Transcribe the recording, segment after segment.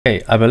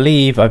Okay, I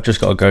believe I've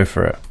just got to go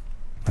for it.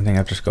 I think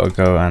I've just got to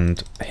go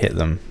and hit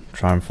them,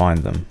 try and find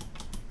them.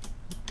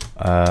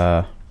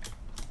 Nope,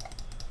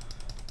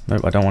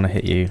 I don't want to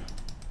hit you.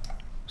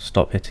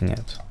 Stop hitting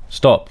it.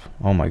 Stop!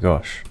 Oh my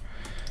gosh.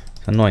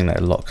 It's annoying that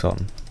it locks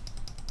on.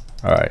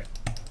 Alright.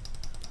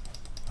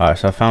 Alright,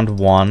 so I found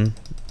one.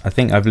 I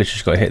think I've literally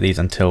just got to hit these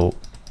until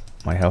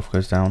my health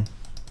goes down.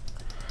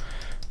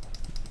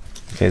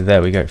 Okay,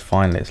 there we go.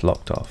 Finally, it's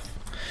locked off.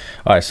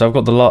 Alright, so I've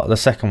got the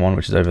second one,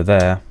 which is over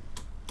there.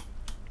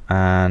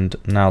 And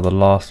now the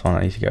last one,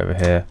 I need to go over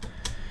here.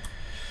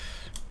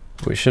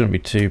 Which shouldn't be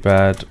too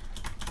bad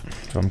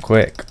if I'm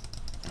quick.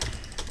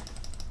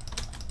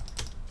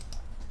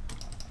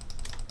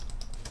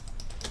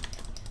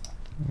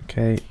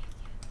 Okay.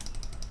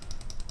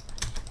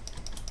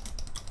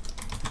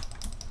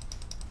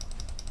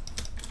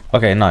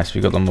 Okay, nice,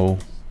 we got them all.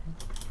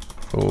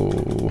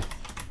 Oh.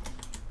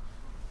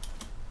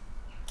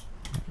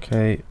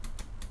 Okay.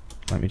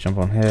 Let me jump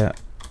on here.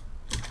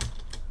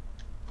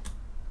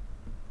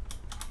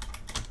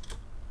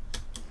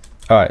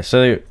 Alright,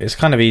 so it's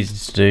kind of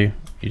easy to do.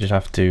 You just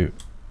have to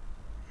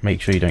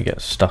make sure you don't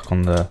get stuck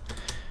on the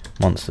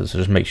monsters. So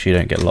just make sure you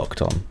don't get locked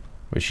on,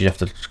 which you have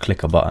to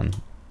click a button.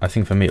 I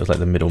think for me it was like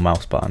the middle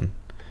mouse button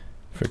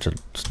for it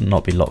to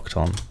not be locked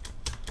on.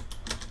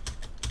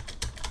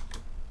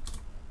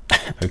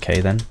 Okay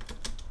then.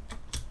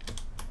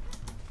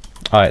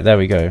 Alright, there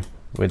we go.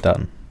 We're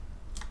done.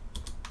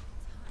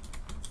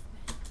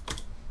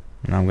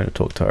 Now I'm going to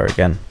talk to her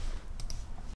again.